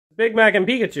Big Mac and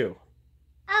Pikachu.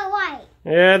 Oh, right.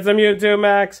 Yeah, it's a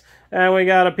Mewtwomacs, and we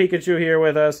got a Pikachu here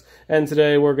with us. And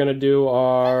today we're gonna do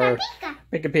our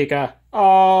Pika,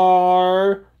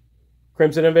 our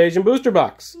Crimson Invasion booster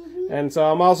box. And so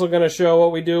I'm also gonna show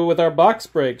what we do with our box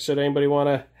breaks. Should anybody want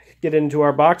to get into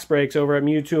our box breaks over at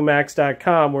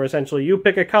Mewtwomacs.com, where essentially you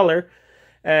pick a color,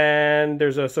 and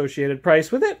there's an associated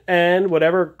price with it, and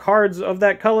whatever cards of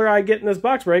that color I get in this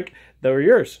box break, they're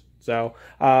yours. So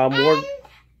one side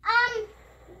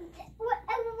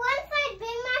Big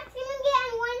Mac's gonna get,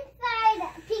 and one side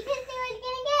Pikachu is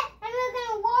gonna get, and we're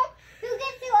gonna vote who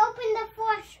gets to open the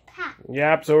first pack.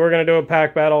 Yep, so we're gonna do a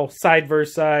pack battle, side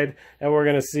versus side, and we're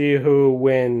gonna see who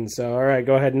wins. So all right,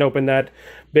 go ahead and open that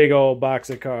big old box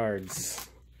of cards.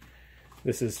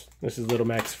 This is Little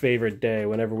Mac's favorite day.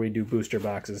 Whenever we do booster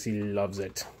boxes, he loves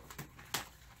it.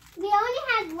 We only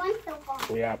had one so far.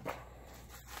 Yep.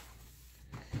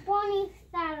 Burning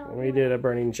Shadows. We did a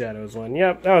Burning Shadows one.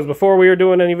 Yep, that was before we were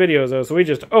doing any videos though. So we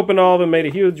just opened all of them, made a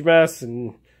huge mess,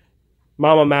 and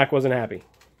Mama Mac wasn't happy.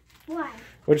 Why?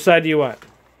 Which side do you want?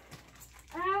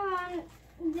 I want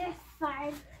this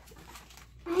side.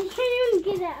 I can't even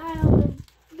get it out of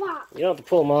the box. You don't have to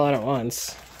pull them all out at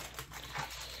once.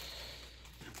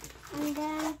 And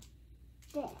then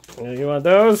this. You want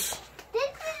those?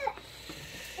 This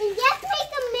is just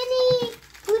like a mini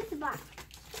booster box.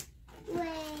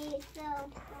 Wait, so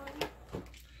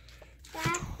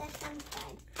that's the same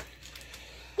side.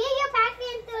 Get your pack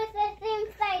into the same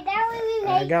side. That way we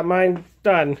make. I got mine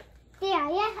done. Yeah.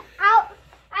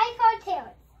 I saw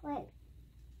tails. Wait,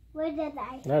 where did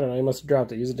I? I don't know. You must have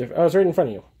dropped it. Use a different. Oh, it's right in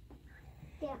front of you.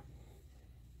 Yeah.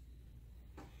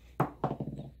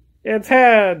 It's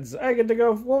heads. I get to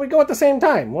go. Well, we go at the same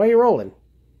time. Why are you rolling?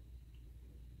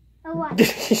 Oh, what?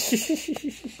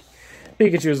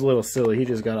 Pikachu's a little silly. He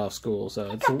just got off school,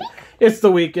 so it's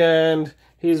the weekend.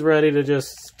 He's ready to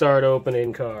just start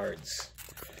opening cards.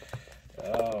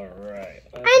 All right.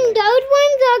 Okay. And those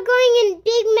ones are going in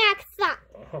Big Mac's sock.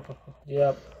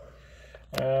 Yep.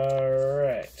 All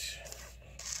right.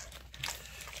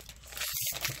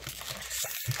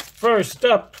 First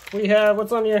up, we have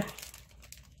what's on your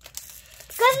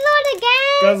Guzzlord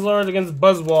again. Guzzlord against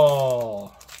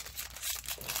Buzzwole.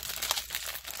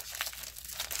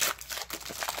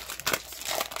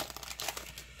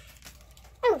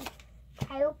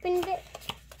 I opened it.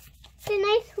 It's a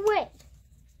nice way.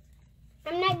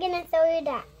 I'm not gonna show you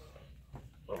that.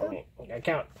 Okay, I gotta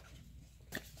count.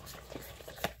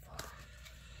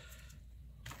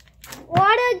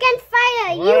 Water against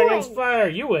fire. Water against fire.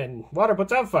 You win. Water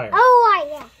puts out fire. Oh,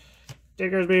 yeah.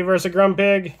 Diggersby versus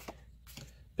Grumpig.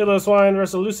 Pillow-Swine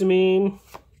versus Lucamine.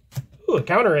 Ooh, a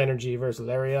counter energy versus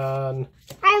Larion.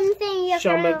 I'm saying you're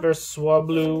Shelmet versus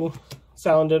Swablu.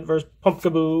 Salandit versus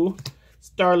Pumpkaboo.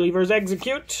 Starly versus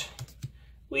Execute.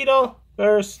 Weedle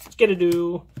versus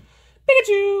Skidadoo.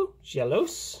 Pikachu.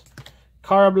 Shellos.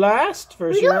 Carablast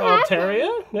versus your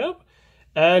Altaria. Nope.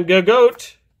 And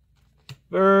Gagoat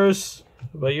versus...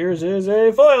 But yours is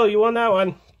a foil. You won that one.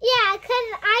 Yeah,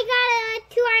 because I got a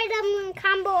 2-item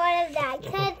combo out of that.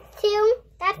 Because 2,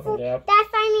 that's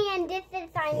shiny and this is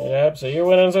shiny. Yep, so you're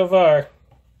winning so far.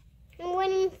 I'm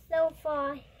winning so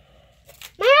far. And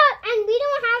we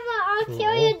don't have an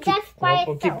Altaria just by itself.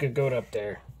 We'll keep Gagoat up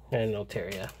there. And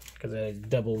Altaria. Because they're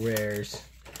double rares.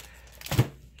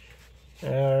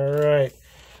 Alright.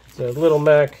 So Little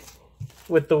Mac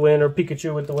with the win, or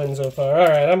Pikachu with the win so far.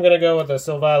 Alright, I'm going to go with the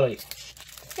Silvally.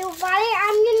 Silvally,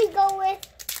 I'm going to go with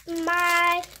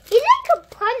my... He's like a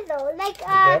puzzle. Like,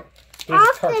 Yep. He's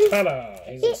Austin, Cartana.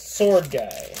 He's a sword guy.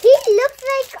 He looks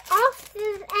like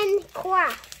Austin and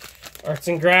Crafts. Arts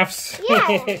and crafts. Yeah.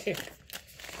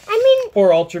 I mean...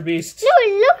 Poor Ultra Beast. No,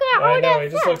 look at all I know, that he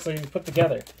just looks like he's put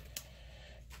together.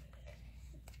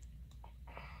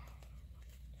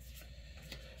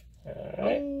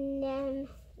 Alright. And then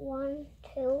 1,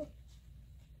 2,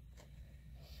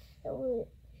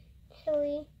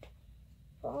 3,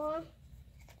 4.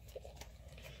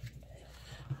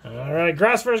 Alright,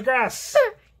 grass versus grass.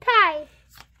 Tie.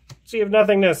 Sea of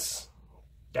Nothingness.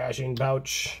 Dashing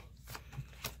Pouch.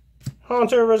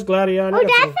 Haunter versus Gladion. Oh,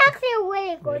 that's actually a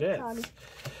really good It card. is.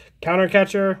 Counter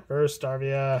Catcher versus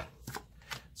Starvia.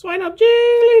 Swine Up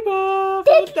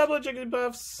Jigglypuff. Double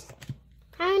Jigglypuffs.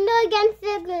 Houndor against the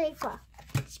Jigglypuff.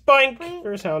 Spink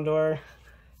versus Houndor.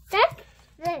 That's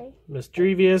very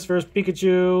Misdrevious versus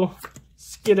Pikachu.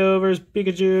 Skiddo versus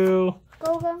Pikachu.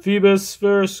 Go. Phoebus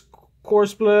versus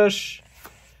Corpsplash.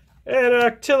 And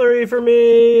Artillery for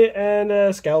me. And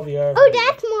Scalvia. Oh,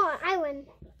 that's more. I win.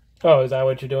 Oh, is that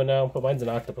what you're doing now? But mine's an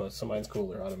octopus, so mine's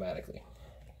cooler automatically.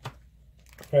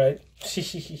 Right? Mine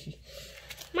is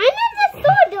a sword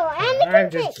though. I'm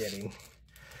just kidding.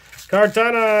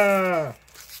 Kartana!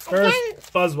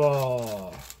 First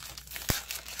Buzzwall.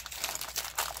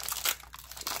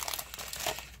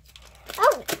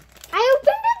 Oh, I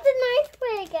opened it the nice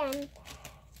way again.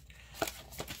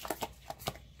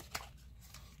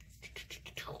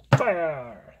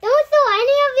 Fire! Don't throw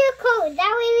any of your codes.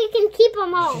 That way we can keep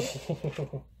them all.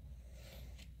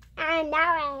 And that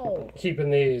way.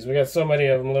 Keeping these. We got so many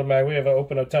of them, Little Mac. We have to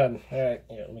open a ton. All right,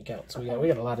 here, let me count. So we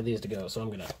got a lot of these to go. So I'm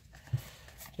gonna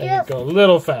go a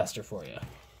little faster for you.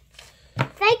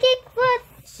 Psychic first.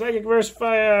 Psychic versus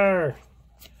Fire.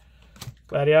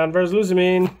 Gladion versus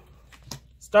Lusamine.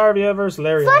 Starvia versus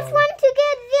Larion. First one to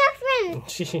get the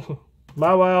X-Men.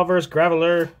 Mawile versus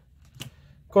Graveler.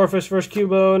 Corphish versus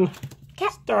Cubone.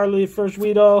 Starleaf versus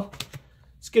Weedle.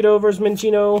 Skiddo versus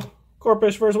Minchino.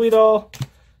 Corphish versus Weedle.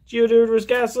 Geodude versus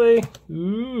Ghastly.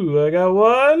 Ooh, I got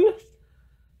one.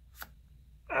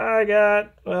 I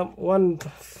got, well, one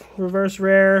reverse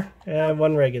rare and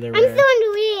one regular rare. I'm still in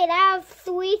the lead. I have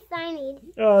 3 shinies.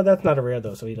 Oh, that's not a rare,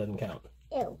 though, so he doesn't count.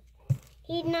 Ew.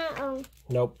 He's not,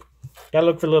 Nope. Gotta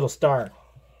look for Little Star.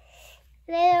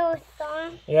 Little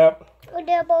Star. Yep. Oh,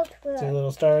 they're both good. See a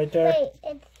little star right there? Wait,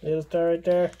 it's... Little star right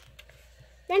there.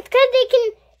 That's because they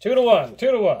can... 2 to 1.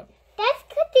 2 to 1. That's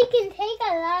because they can take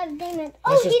a lot of damage.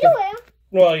 Oh, Let's just he's a rare.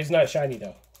 Well, he's not shiny,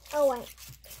 though. Oh, wait.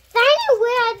 Shiny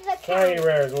rare is the count. Shiny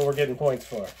rare is what we're getting points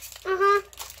for. Uh-huh.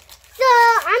 So,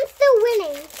 I'm still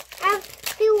winning. I have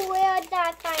 2 rares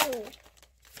that are shiny.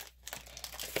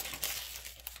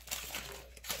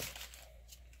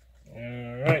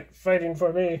 Alright, fighting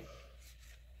for me.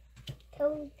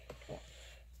 So,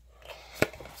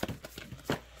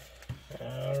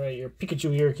 Alright, your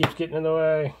Pikachu here keeps getting in the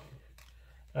way.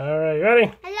 Alright, ready?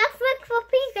 and let's look for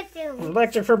Pikachu.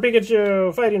 Electric for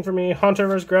Pikachu. Fighting for me. Haunter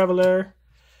versus Graveler.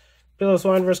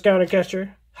 Pillow-Swine versus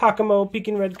Countercatcher. Hakamo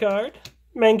peeking red card.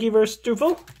 Mankey versus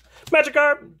Stoofle.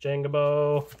 Magikarp.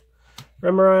 Jangabo.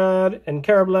 Remoraid and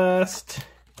Carablast.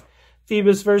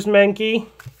 Phoebus versus Mankey.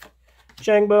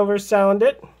 Shangbo versus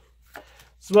Salandit.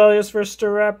 Swellius versus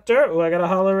Staraptor. Oh, I got a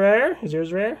holo rare. Is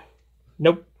yours rare?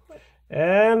 Nope.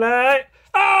 And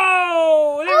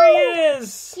oh, there he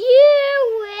is. You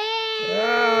win.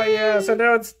 Oh, yeah. So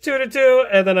now it's 2 to 2.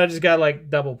 And then I just got like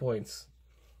double points.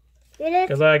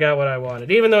 Because I got what I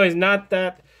wanted. Even though he's not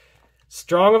that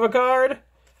strong of a card.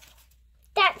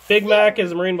 That's Big Mac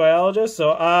is a marine biologist.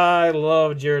 So I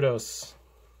love Gyarados.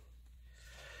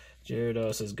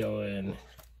 Gyarados is going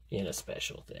in a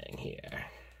special thing here.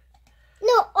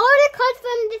 No, all the cards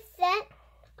from this set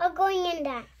are going in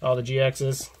that. All the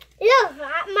GXs. Look,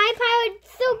 my power's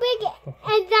so big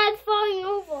and that's falling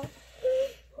over.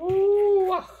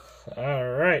 Ooh. All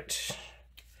right.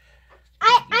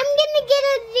 I'm gonna get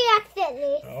a GX at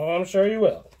least. Oh, I'm sure you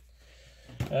will.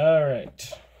 All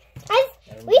right.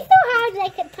 We still have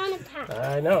like a ton of packs.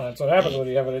 I know. That's what happens when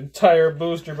you have an entire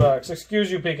booster box.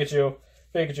 Excuse you, Pikachu.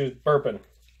 Pikachu's burping.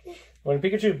 When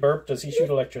Pikachu burps, does he shoot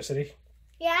electricity?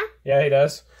 Yeah? Yeah, he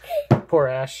does. Poor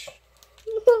Ash.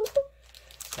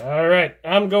 All right.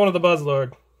 I'm going to the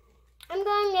Buzzlord. I'm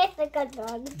going with the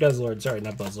Guzzlord. Guzzlord. Sorry,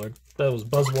 not Buzzlord. That was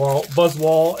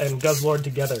Buzzwall and Guzzlord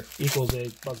together equals a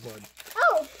Buzzlord.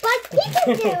 Oh, Buzz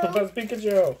Pikachu! Buzz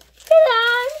Pikachu. Come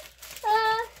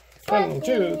on. 1,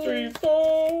 2, 3,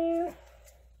 4.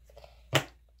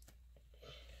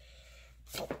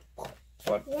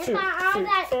 1, 2, 3,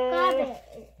 4.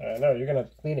 I know, you're going to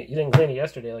clean it. You didn't clean it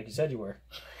yesterday like you said you were.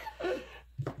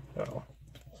 Uh-oh.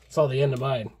 Saw the end of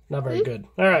mine. Not very good.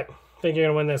 All right. Think you're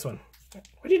going to win this one.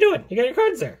 What are you doing? You got your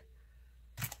cards there.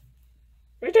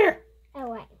 Right there. Oh,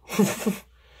 wait.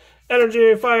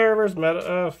 Energy, Fire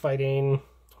versus Fighting.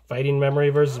 Fighting Memory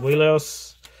versus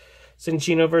Wheelos.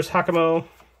 Cinchino versus Hakamo.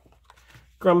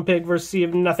 Grumpig versus Sea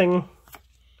of Nothing.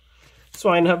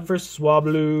 Swinehub versus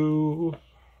Swablu.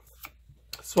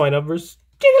 Swinehub versus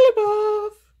Jigglypuff.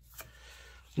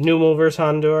 Numel versus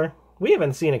Houndour. We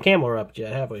haven't seen a Camerupt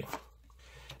yet, have we?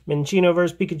 Minchino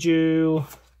versus Pikachu.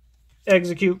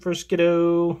 Execute versus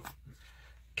Skiddo.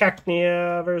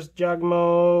 Cacnea versus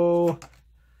Jogmo.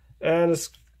 And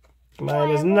mine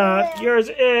is not. Yours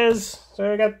is.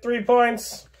 So I got 3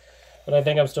 points. But I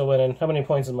think I'm still winning. How many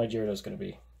points is my Gyarados going to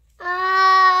be?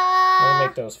 I'm going to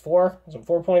make those 4. So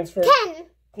 4 points for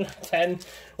 10. 10.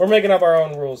 We're making up our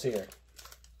own rules here.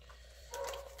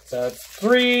 So it's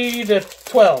 3 to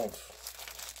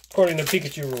 12. According to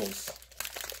Pikachu rules.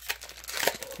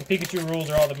 The Pikachu rules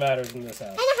are all that matters in this house.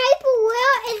 And Hyper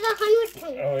Rare is 100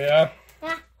 points. Oh, yeah?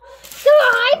 Yeah. So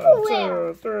Hyper Rare.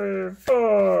 1, 2, 3,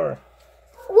 4.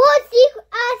 Well, Secret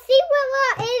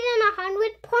Rare isn't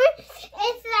 100 points.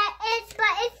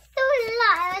 But it's so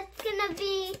low. It's gonna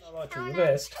be. How much you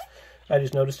missed? I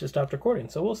just noticed it stopped recording,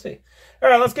 so we'll see. All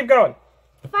right, let's keep going.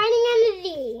 Finding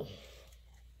energy.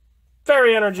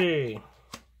 Fairy energy.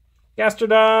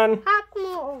 Gastrodon.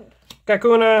 Hawkmoon.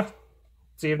 Kakuna.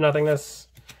 Sea of Nothingness.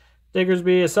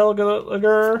 Diggersby.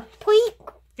 Acelgaliger. Twink.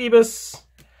 Phoebus.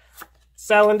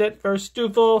 Salandit versus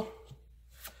Stufel.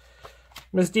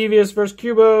 Misdevious versus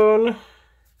Cubone.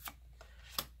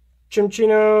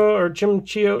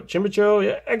 Chimbicho,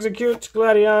 yeah, Execute,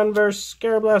 Gladion versus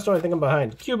Scarablast. Oh, I think I'm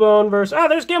behind. Cubone versus... Ah,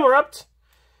 there's Gamerupt.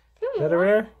 Is that a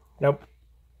rare? Nope.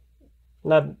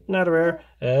 Not a rare.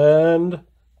 And I'm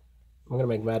going to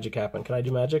make magic happen. Can I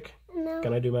do magic? No.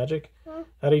 Can I do magic? No.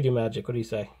 How do you do magic? What do you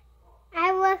say?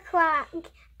 I look a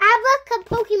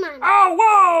Pokemon. Oh,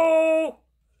 whoa!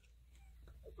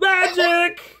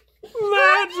 Magic!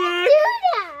 Magic!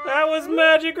 That was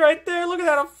magic right there. Look at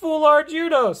that, a full art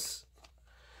Gyarados.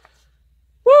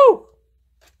 Woo!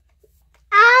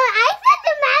 I said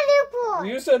the magic word.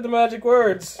 You said the magic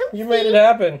words. Oopsie. You made it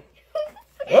happen.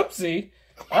 Oopsie.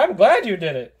 I'm glad you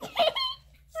did it. I'm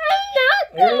not.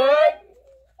 You're not?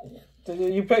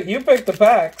 You picked the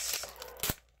packs.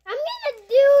 I'm gonna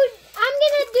do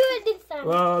it this time.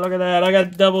 Whoa, look at that. I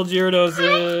got double Gyarados. I'm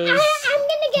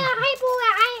gonna get a hypo.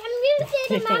 I'm gonna say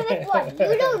the magic word.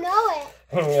 You don't know it.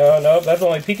 No, nope, that's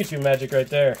only Pikachu magic right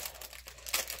there.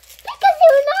 Pikachu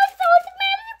knows how the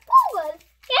magic word.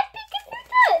 Yes, Pikachu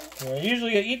does. Yeah,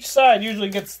 usually, each side usually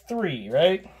gets 3,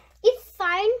 right? Each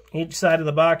side. Each side of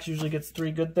the box usually gets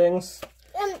 3 good things.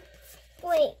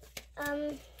 Wait.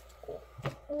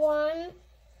 1,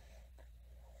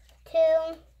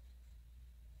 2,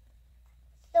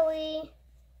 3,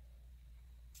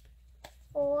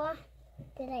 4.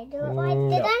 Did I do it right? No.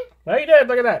 Did I? No, you did.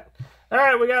 Look at that. All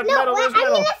right, we got metal. Wait, Where's I'm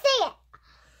metal? gonna say it.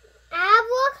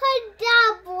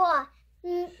 Abracadabra.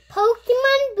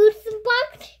 Pokemon Booster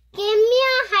Box. Give me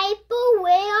a hyper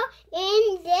rare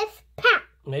in this pack.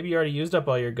 Maybe you already used up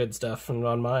all your good stuff from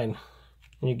on mine.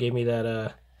 And you gave me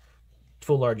that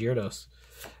full art Gyarados.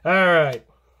 All right.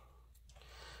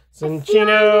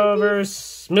 Cinccino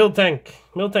versus Miltank.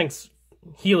 Miltank's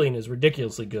healing is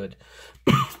ridiculously good.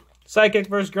 Psychic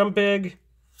versus Grumpig.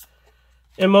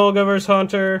 Emolga versus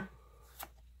Haunter.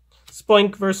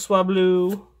 Spoink versus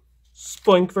Swablu.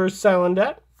 Spoink versus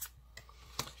Salandit.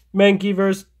 Mankey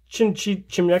versus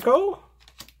Chimneko.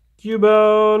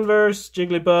 Cubone versus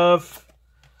Jigglypuff.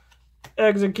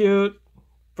 Execute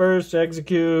versus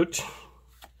Execute.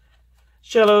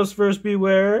 Shellos versus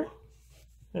Beware.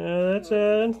 That's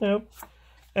it. Nope.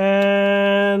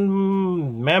 And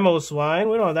Mamoswine.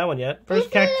 We don't have that one yet.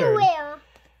 First Cacturn.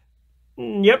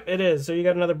 Yep, it is. So you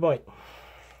got another point.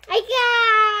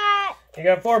 You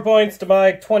got 4 points to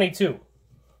my 22.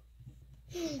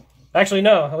 Actually,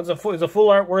 no. Is a full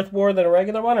art worth more than a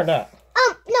regular one or not?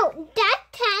 No. That's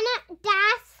 10.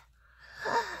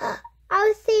 I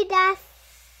would say that's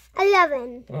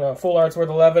 11. Full art's worth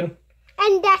 11.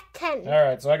 And that's 10. All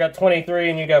right, so I got 23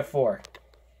 and you got 4.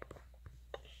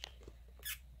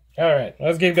 All right,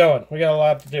 let's keep going. We got a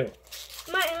lot to do.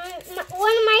 One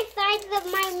of my sides of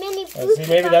my mini booster. See,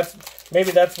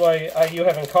 maybe that's why you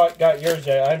haven't got yours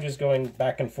yet. I'm just going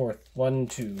back and forth. 1,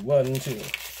 2, 1, 2.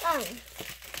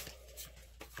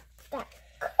 That's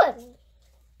good.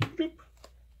 Boop.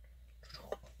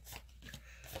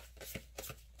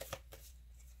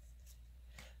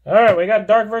 All right, we got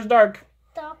Dark versus Dark.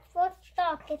 Dark versus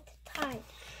Dark. It's time.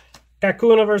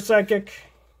 Kakuna versus Psychic.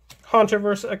 Haunter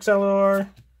versus Accelor.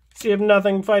 Sea of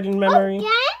Nothing Fighting Memory.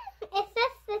 Again? It's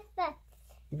this.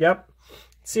 Yep.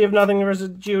 Sea of Nothing versus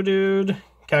Geodude.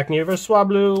 Cacnea versus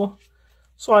Swablu.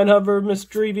 Swinehub versus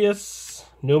Misdrevious.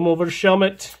 Numel versus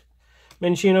Shelmet.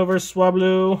 Minchino versus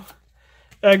Swablu.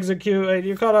 Execute. Hey,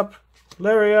 you caught up.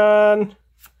 Larion.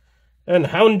 And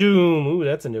Houndoom. Ooh,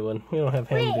 that's a new one. We don't have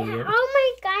Houndoom yet. All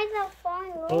my guys are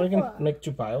falling over. Well, we can make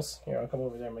 2 piles. Here, I'll come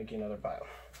over there and make you another pile.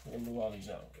 We'll move all these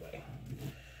out. Okay.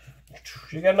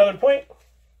 You got another point?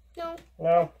 No.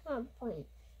 No? One point.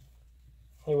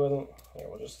 He wasn't. Here,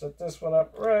 we'll just set this one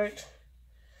up right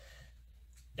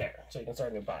there. So you can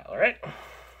start a new pile, alright?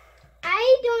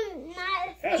 I don't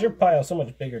not. How's your pile so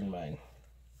much bigger than mine?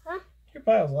 Huh? Your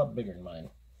pile's a lot bigger than mine.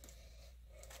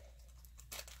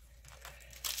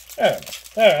 Alright,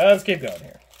 let's keep going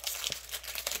here.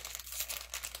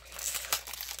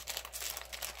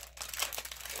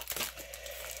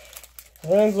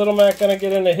 When's Little Mac gonna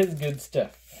get into his good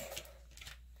stuff?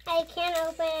 I can't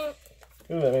open it.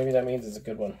 Ooh, maybe that means it's a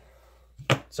good one.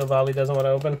 So Vali doesn't want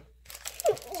to open?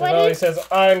 So What Vali is- says,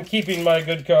 I'm keeping my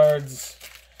good cards.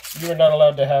 You are not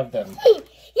allowed to have them.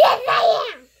 Yes,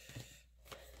 I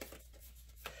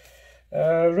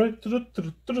am. Right.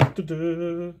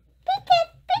 Pika.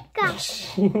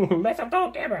 Mess up,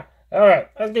 don't camera. Alright,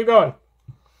 let's keep going.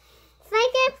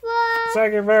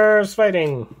 Second verse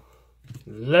fighting.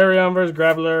 Larion versus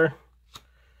Graveler.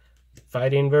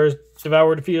 Fighting versus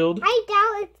Devoured Field. I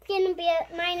doubt it's gonna be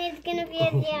mine is gonna be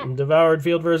a yeah. Devoured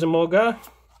Field versus Emolga.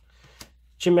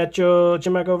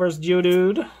 Chimecho versus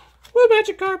Geodude. Woo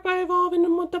Magikarp by evolving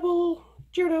into multiple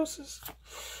Gyarados.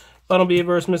 Bunnelby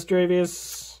versus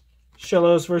Misdrevious.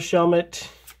 Shellos versus Shelmet.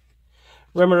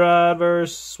 Remoraid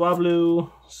versus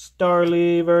Swablu.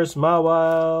 Starly versus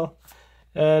Mawile.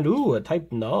 And ooh, a type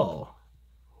null.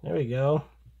 There we go.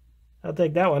 I'll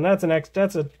take that one. That's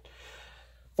a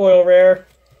foil rare.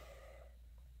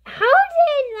 How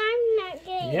did I'm not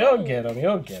getting? You'll get them.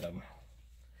 You'll get them.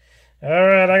 All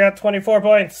right, I got 24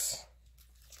 points.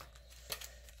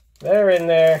 They're in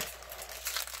there.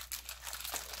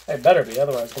 They better be,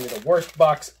 otherwise it's gonna be the worst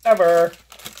box ever.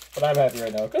 But I'm happy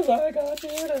right now because I got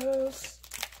Gyarados.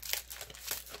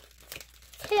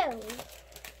 2.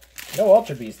 No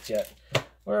Ultra Beasts yet.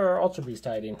 Where are Ultra Beasts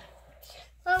hiding?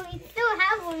 Well, we still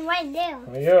have one right there.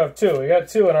 We have 2. We got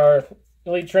 2 in our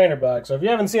Elite Trainer box. So if you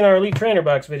haven't seen our Elite Trainer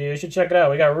box video, you should check it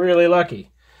out. We got really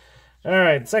lucky.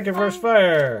 Alright, second verse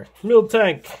fire.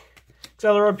 Miltank.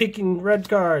 Accelerator Peking Red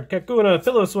Card. Kakuna,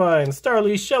 Piloswine,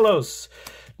 Starly, Shellos,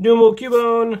 Numel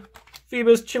Cubone,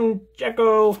 Phoebus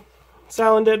Chimcheko,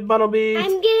 Salandit Bunnelby.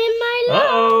 I'm getting my love.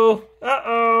 Uh-oh.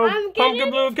 Uh-oh. Pumpkin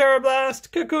Blue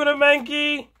Carablast, Kakuna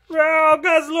Mankey. Oh,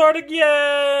 Guzzlord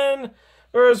again.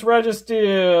 Versus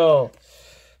Registeel.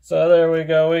 So there we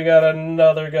go. We got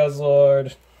another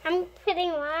Guzzlord. I'm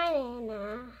putting mine in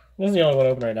now. This is the only one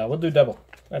open right now. We'll do double.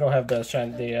 I don't have the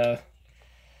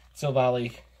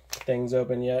Silvally things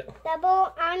open yet.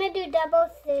 Double. I want to do double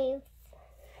sleeve.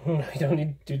 You don't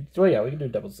need to. Well, yeah, we can do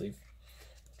double sleeve.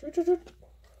 You're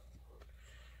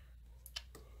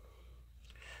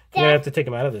gonna have to take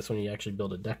them out of this when you actually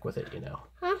build a deck with it, you know.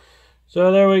 Huh?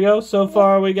 So there we go. So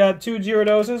far we got 2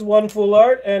 Gyarados, 1 Full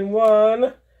Art, and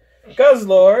 1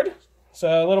 Guzzlord.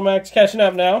 So Little Mac's catching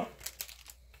up now.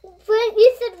 But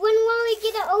you said when will we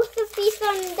get an Ultra Beast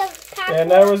on the pack? And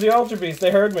that was the Ultra Beast.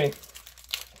 They heard me.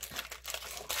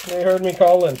 They heard me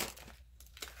calling.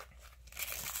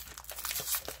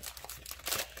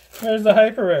 Where's the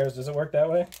Hyper Rares? Does it work that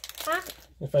way? Huh?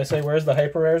 If I say where's the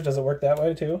Hyper Rares, does it work that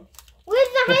way too? Where's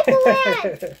the Hyper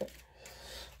Rares?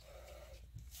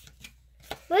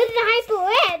 Where's the Hyper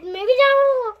Rares? Maybe that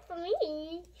will work for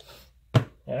me.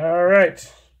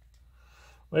 Alright.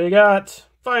 We got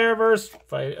Fire versus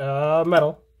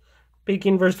Metal.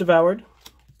 Peking versus Devoured.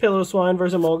 Piloswine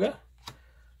versus Emolga.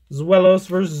 Zwelos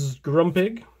versus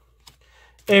Grumpig.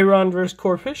 Aeron versus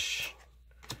Corphish.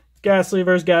 Ghastly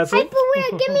versus Ghastly. Hyper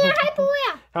Rare, give me a Hyper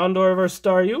Rare. Houndour versus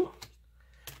Staryu.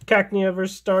 Cacnea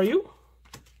versus Staryu.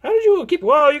 How did you keep...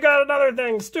 Whoa, you got another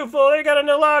thing. Stufel, you got a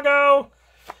Nilago.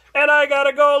 And I got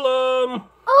a Golem.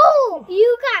 Oh,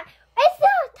 you got... It's a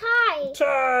tie.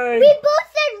 Tie. We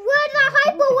both said we're the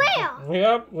Hyper Rare.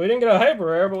 Yep, we didn't get a Hyper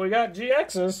Rare, but we got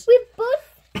GXs. We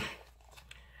both...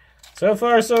 So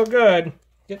far, so good.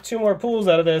 Get 2 more pools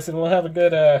out of this, and we'll have a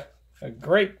good, a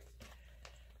great...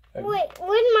 Wait,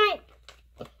 where's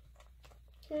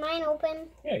mine open?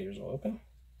 Yeah, yours will open.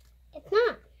 It's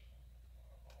not.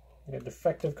 You got a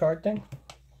defective card thing?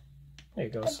 There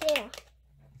it goes. Okay.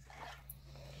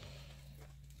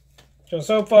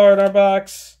 So far in our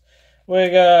box, we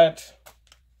got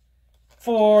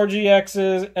 4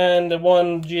 GXs and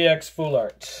 1 GX Full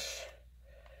Art.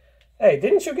 Hey,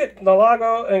 didn't you get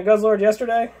Nilago and Guzzlord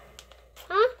yesterday?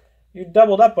 Huh? You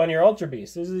doubled up on your Ultra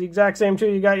Beast. This is the exact same 2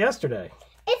 you got yesterday.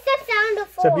 It's the sound of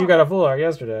 4. Except you got a Full Art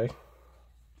yesterday.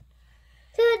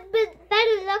 So it's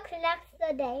better luck next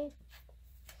day.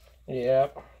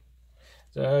 Yep.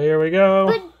 So here we go.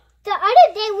 But the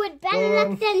other day was better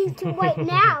luck than right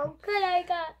now. Cause I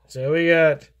got... So we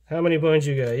got... How many points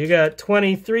you got? You got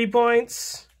 23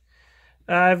 points.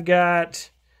 I've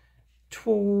got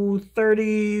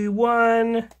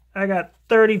 31. I got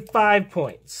 35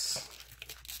 points.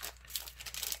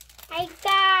 I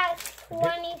got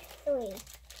 23.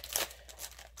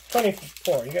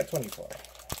 24. You got 24.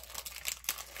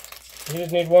 You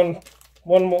just need one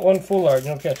Full Art and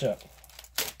you'll catch up.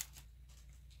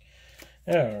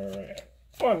 Alright.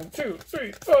 1, 2,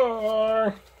 3,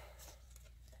 4.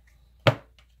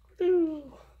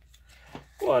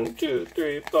 1, 2,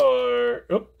 3, 4.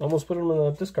 Oh, almost put them in the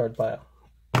discard pile.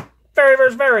 Fairy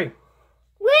versus Fairy.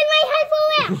 Where's my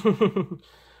Hyper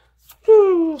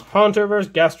Rare? Haunter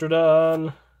versus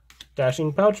Gastrodon.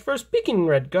 Dashing Pouch versus Peking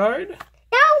Red Guard.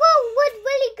 That one was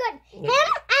really good. Him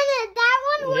and that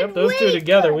one was Yep, those really 2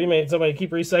 together, good. we made somebody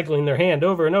keep recycling their hand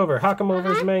over and over. Hakamo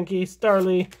versus Mankey.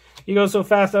 Starly. You go so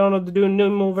fast, I don't know what to do.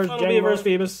 Numel versus Bunnelby versus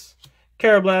Phoebus.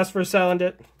 Gyarados versus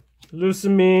Salandit.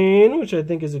 Lusamine, which I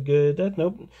think is a good...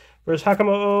 nope. Versus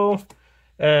Hakamo.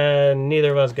 And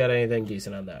neither of us got anything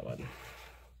decent on that one.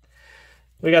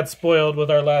 We got spoiled with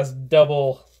our last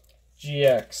double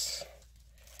GX.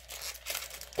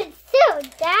 But still,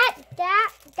 that,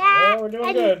 Yeah, we're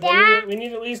doing good. We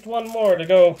need at least one more to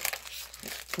go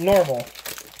normal.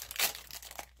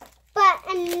 But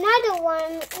another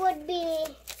one would be...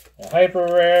 A hyper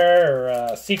rare or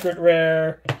a secret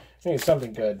rare. I think it's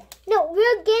something good. No,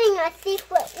 we're getting a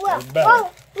secret rare. We better.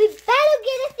 Oh, we better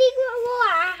get a secret rare or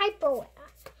a hyper rare.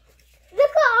 Look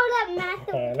at all that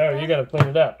massive. I know, you gotta clean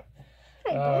it up.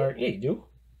 Yeah, you do.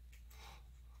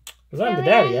 Because I'm the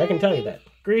daddy, I can tell you that.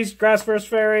 Grass versus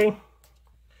Fairy.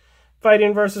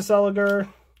 Fighting versus Eliger.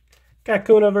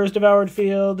 Kakuna versus Devoured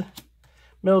Field.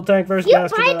 Miltank versus You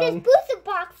Mastodon. buy this booster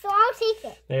box, so I'll take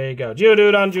it. There you go.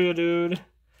 Geodude on Geodude.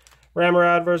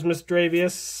 Ramorod versus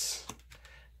Misdrevius.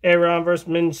 Aeron versus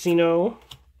Minccino.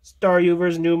 Staryu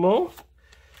versus Numel.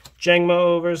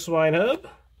 Jangmo versus Swinehub.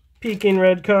 Peking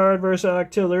Red Card versus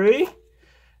Octillery.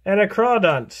 And a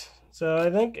Crawdont. So I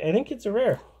think it's a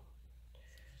rare.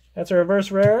 That's a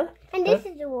reverse rare. And this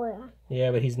is a rare.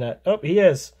 Yeah, but he's not. Oh, he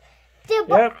is.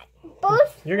 Yep.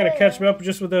 Both. You're gonna catch me up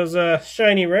just with those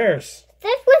shiny rares.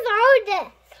 This was all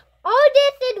this. All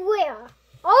this is rare.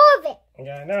 All of it.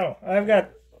 Yeah, I know. I've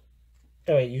got...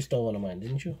 Oh, wait, you stole one of mine,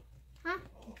 didn't you? Huh?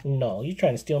 No, you're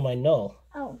trying to steal my null.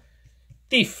 Oh.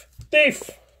 Thief! Thief!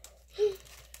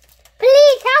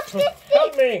 Please help this thief.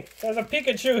 Help me! There's a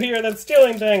Pikachu here that's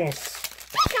stealing things.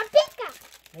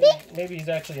 Pika. Maybe he's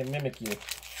actually a Mimikyu.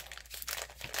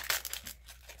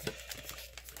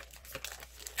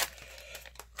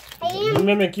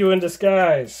 Mimikyu in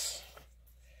disguise.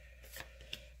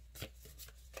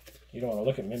 You don't want to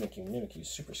look at Mimikyu. Mimikyu's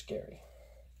super scary.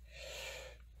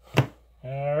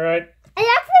 Alright.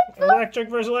 Electric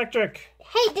versus electric.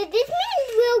 Hey, did this mean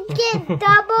we'll get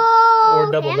double?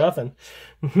 Or double nothing.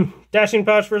 Dashing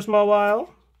Pouch versus Mawile.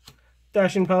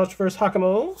 Dashing Pouch versus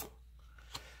Hakamo.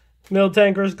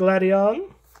 Miltank versus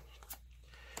Gladion.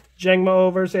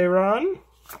 Jangmo versus Aeron.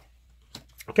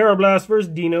 Gyarados versus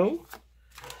Dino.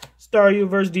 Staryu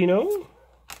versus Dino.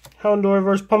 Houndour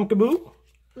versus Pumpkaboo.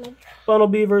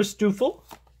 Bunnelby versus Stoofle.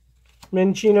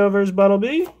 Minccino versus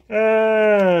Bunnelby.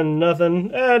 And nothing.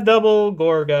 Double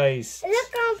Gorgeist.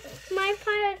 Look how my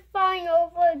pile is falling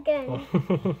over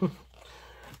again.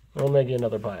 We'll make you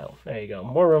another pile. There you go.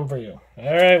 More room for you.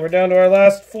 Alright, we're down to our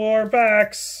last 4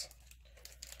 packs.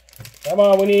 Come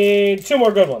on, we need 2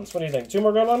 more good ones. What do you think? 2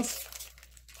 more good ones?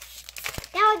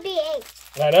 That would be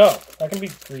 8. I know. I can be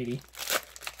greedy.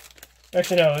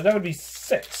 Actually, no. That would be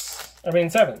 6. I mean,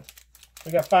 7.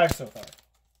 We got 5 so far.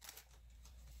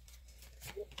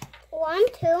 1,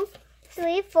 2,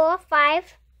 3, 4,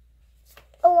 5.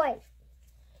 Oh,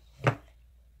 wait.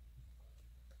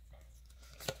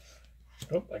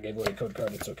 Oh, I gave away a code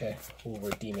card. It's okay. We'll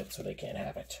redeem it so they can't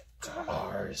have it. It's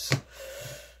ours.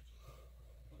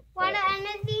 Water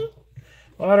energy.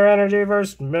 Water energy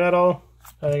versus metal.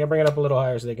 I think I'll bring it up a little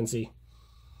higher so they can see.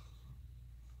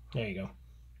 There you go.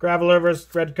 Graveler versus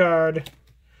red card.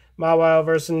 Mawile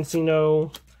versus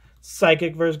Encino.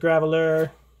 Psychic versus Graveler.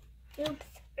 Oops.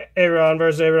 Aeron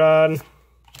versus Aeron.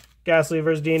 Ghastly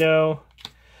versus Dino.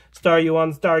 Staryu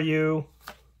on Staryu.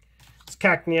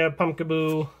 Cacnea,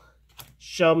 Pumpkaboo.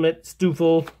 Shelmet,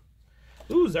 Stoofle.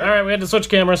 Alright, we had to switch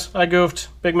cameras. I goofed.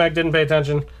 Big Mac didn't pay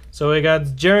attention. So we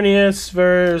got Journeus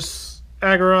versus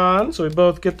Aggron. So we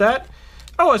both get that.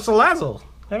 Oh, it's Salazzle.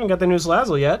 I haven't got the new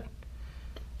Salazzle yet.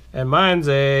 And mine's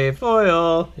a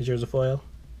foil. Is yours a foil?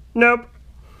 Nope.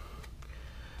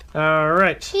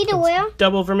 Alright. See the wheel?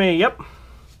 Double for me, yep.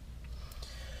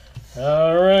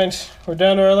 Alright, we're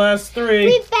down to our last 3.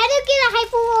 We better get a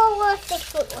hyper roll or a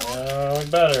 6-foot roll. We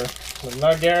better. But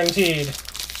not guaranteed.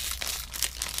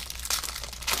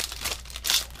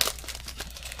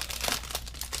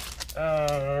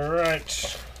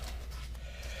 Alright.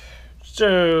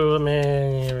 So, let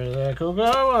me get rid of that. Go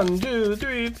 1, 2,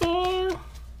 3, 4.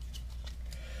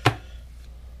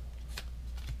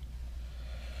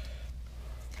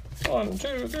 One,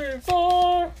 two, three,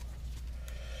 4.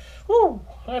 Woo!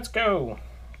 Let's go.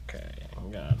 Okay, I'm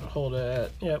gonna hold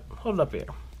it. Yep, hold it up here.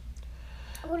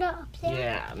 Hold it up there.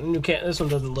 Yeah, you can't. This one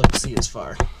doesn't look see as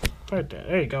far. Right there.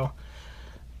 There you go.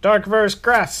 Dark verse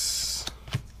grass.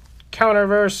 Counter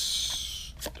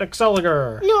verse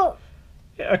Exceliger. No.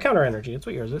 Yeah, a counter energy. That's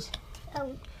what yours is.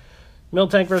 Oh.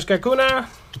 Miltank versus Kakuna.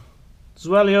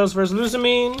 Zwelios versus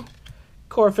Lusamine.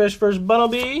 Corphish versus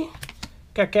Bunnelby.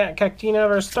 Cactina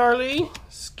versus Starly.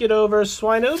 Skiddo versus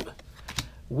Swinub.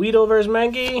 Weedle versus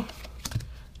Mankey.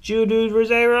 Geodude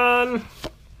versus Aeron.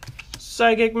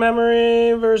 Psychic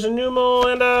Memory versus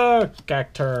Numel and a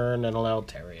Cacturn and a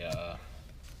Altaria.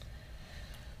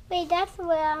 Wait, that's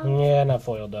well. Yeah, not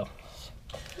foiled though.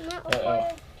 Not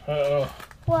foiled. Uh-oh.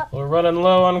 What? We're running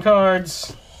low on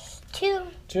cards. 2.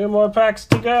 2 more packs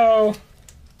to go.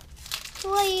 Who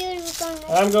are you going with?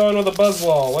 I'm going with a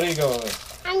Buzzwole. What are you going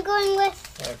with? I'm going with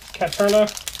Caturna?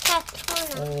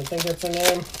 Katona. I think that's her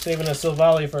name. Saving a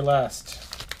Silvally for last.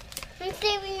 I'm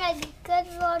saving a good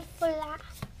road for last.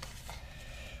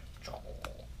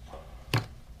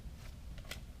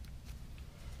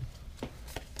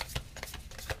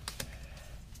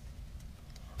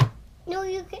 No,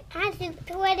 you can have to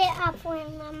split it up,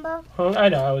 remember? I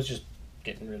know, I was just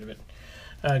getting rid of it.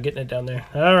 Getting it down there.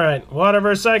 Alright, Water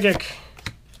versus Psychic.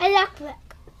 Electric.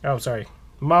 Oh, sorry.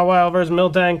 Mawile versus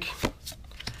Miltank.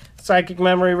 Psychic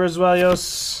Memory versus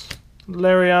Valios.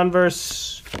 Larion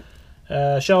versus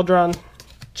Sheldron.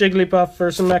 Jigglypuff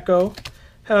versus Meko.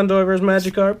 Houndour versus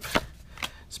Magikarp.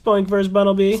 Spoink versus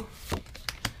Bunnelby.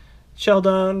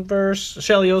 Sheldon versus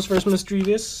Shelios versus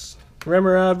Misdreavus.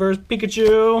 Remoraid versus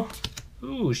Pikachu.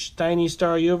 Ooh, Tiny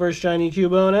Staryu versus Shiny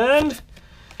Cubone. And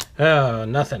oh,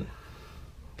 nothing.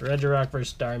 Regirock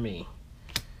versus Starmie.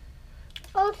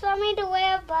 Oh, show me the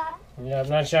way but. Yeah, I'm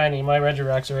not shiny. My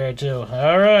Regirock's rare too.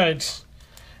 Alright.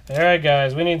 Alright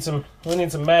guys, we need some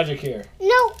magic here.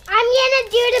 No, I'm gonna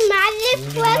do the magic You do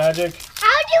first. the magic?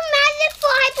 I'll do magic for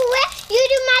hyper rare. You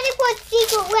do magic for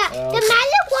secret rare. Okay. The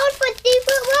magic word for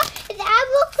secret rare is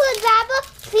abracadabra.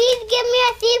 Please give me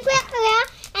a secret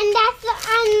rare. And that's the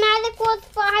magic word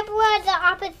for hyper rare is the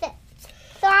opposite.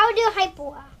 So I'll do hyper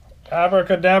rare.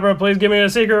 Abracadabra, please give me a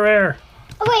secret rare.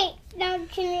 Oh wait, now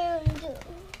can you do?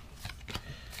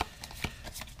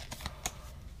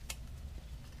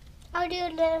 I'll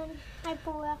do the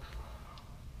hyper rare.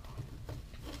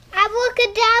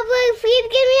 Abracadabra, please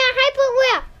give me a hyper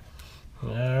rare.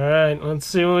 Alright, let's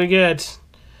see what we get.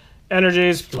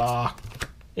 Energies, blah.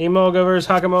 Emolga versus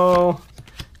Hakamo.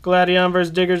 Gladion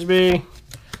versus Diggersby.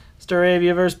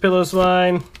 Staravia versus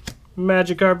Pillowswine.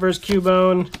 Magikarp versus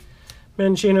Cubone.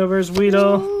 Minccino versus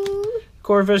Weedle. Ooh.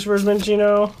 Corphish versus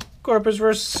Minccino. Corpus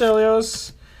versus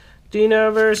Celios.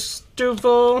 Dina versus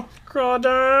Stufel.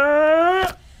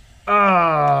 Crawdon.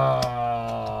 Ah.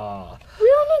 We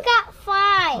only got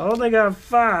 5. Only got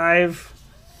 5.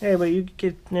 Hey, but you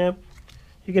get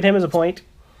you get him as a point.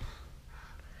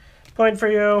 Point for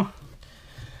you.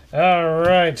 All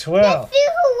right. Well, Let's see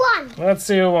who won. let's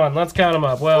see who won. Let's count them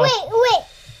up. Well, Wait.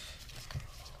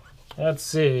 let's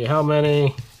see how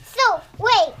many. So,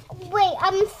 wait.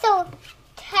 So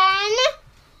 10,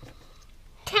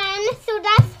 so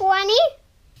that's 20,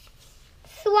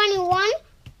 21,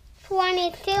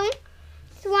 22,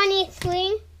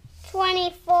 23,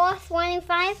 24,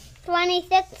 25,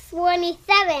 26,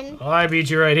 27. Oh, I beat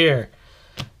you right here.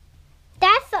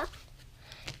 That's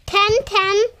 10,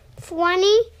 10,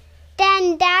 20.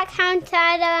 Then that counts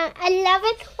at 11.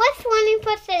 What's 20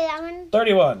 plus 11?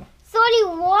 31.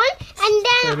 31. And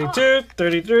then 32,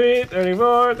 33,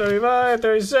 34, 35,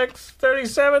 36,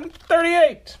 37,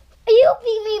 38. you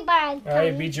beat me by a ton.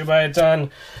 I beat you by a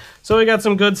ton. So we got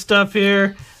some good stuff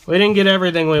here. We didn't get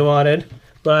everything we wanted,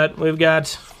 but we've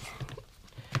got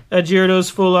a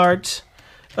Gyarados full art,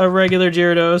 a regular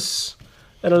Gyarados,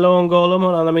 and a Lone Golem.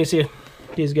 Hold on, let me see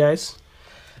these guys.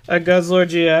 A Guzzlord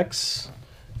GX,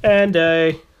 and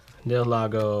a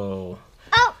Nilago.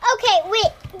 Oh, okay,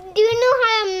 wait. Do you know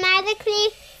how to magically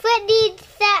put these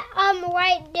set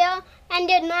right there and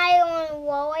deny on the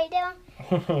wall right there?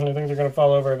 I think they're going to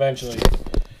fall over eventually.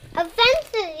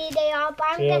 Eventually they are, but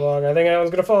I'm See how gonna... long? I think that one's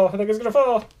going to fall. I think it's going to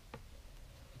fall.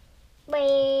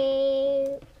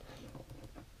 Wait...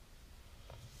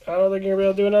 I don't think you're going to be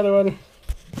able to do another one.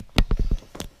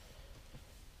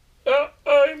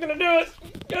 Oh, he's going to do it.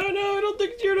 Oh, no, I don't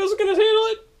think Gyarados is going to handle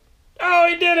it. Oh,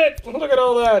 he did it. Look at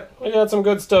all that. We got some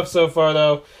good stuff so far,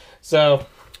 though. So,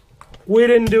 we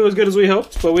didn't do as good as we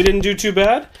hoped, but we didn't do too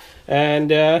bad.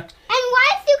 And why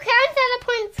is you count at a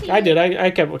point for you? I did. I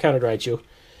counted right, you.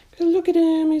 Look at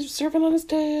him. He's surfing on his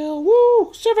tail.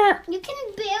 Woo! Surfer! You can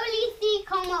barely see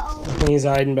Como. He's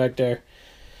hiding back there.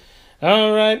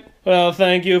 All right. Well,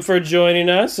 thank you for joining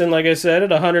us. And like I said, at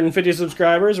 150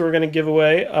 subscribers, we're going to give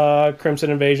away a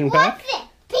Crimson Invasion pack. What's it?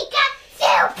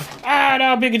 Pikachu! Ah,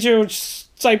 no,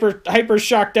 Pikachu hyper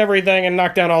shocked everything and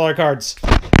knocked down all our cards.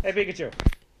 Hey, Pikachu.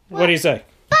 What do you say?